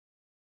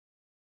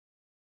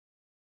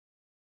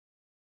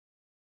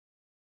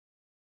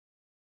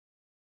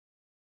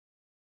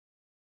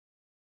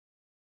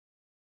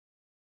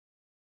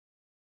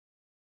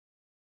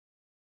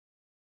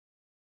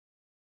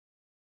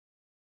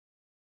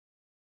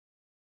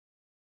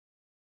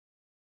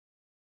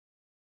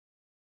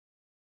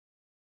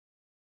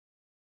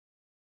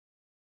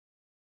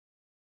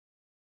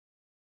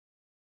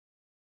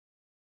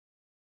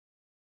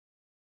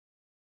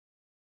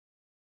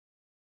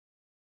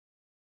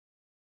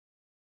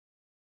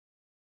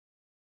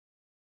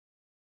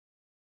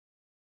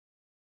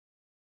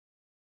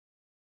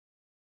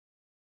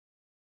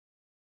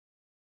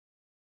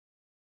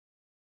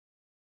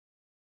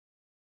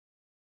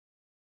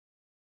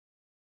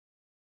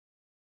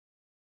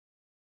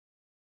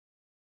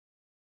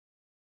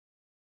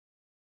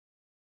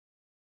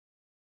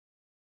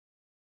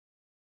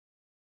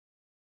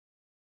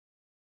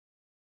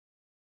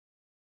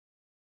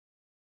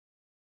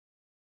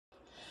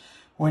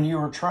When you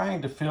are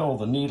trying to fill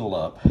the needle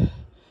up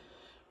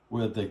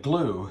with the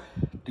glue,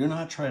 do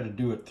not try to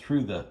do it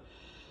through the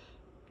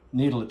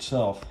needle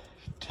itself.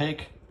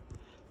 Take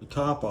the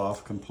top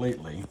off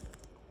completely.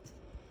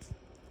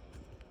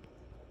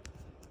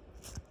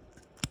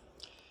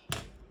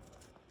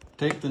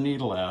 Take the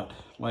needle out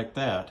like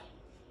that.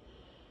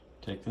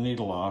 Take the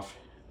needle off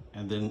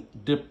and then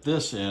dip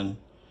this in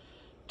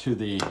to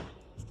the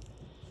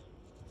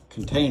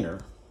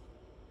container.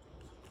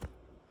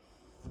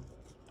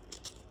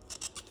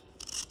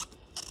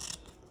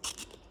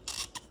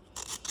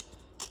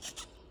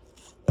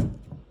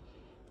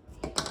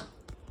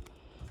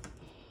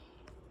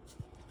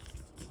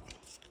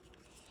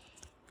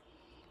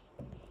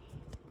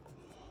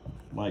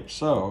 Like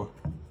so,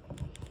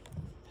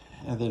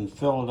 and then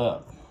fill it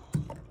up.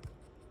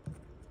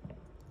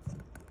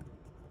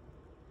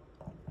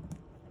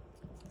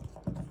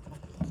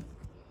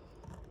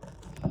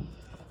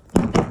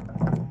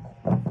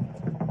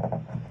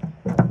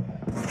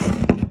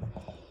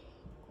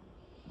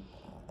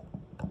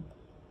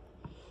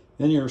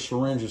 Then your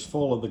syringe is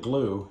full of the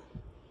glue,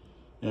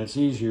 and it's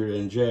easier to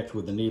inject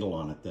with the needle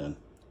on it then.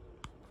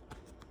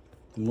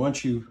 And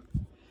once you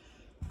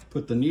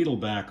put the needle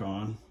back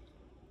on,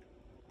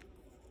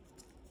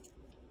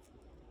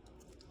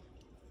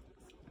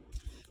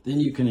 then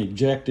you can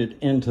eject it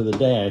into the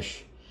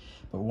dash,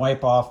 but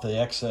wipe off the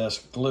excess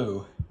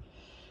glue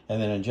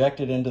and then inject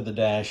it into the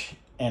dash,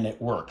 and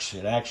it works.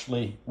 It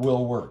actually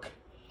will work.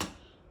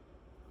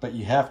 But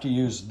you have to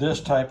use this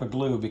type of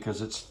glue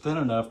because it's thin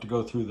enough to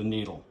go through the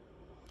needle.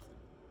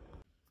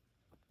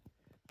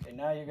 Okay,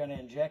 now you're going to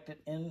inject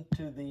it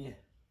into the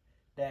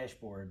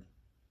dashboard.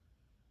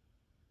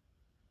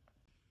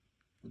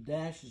 The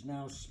dash is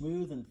now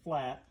smooth and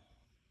flat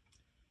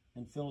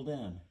and filled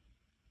in.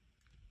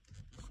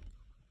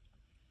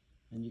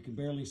 And you can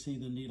barely see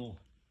the needle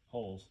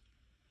holes.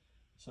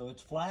 So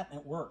it's flat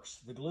and it works.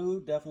 The glue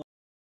definitely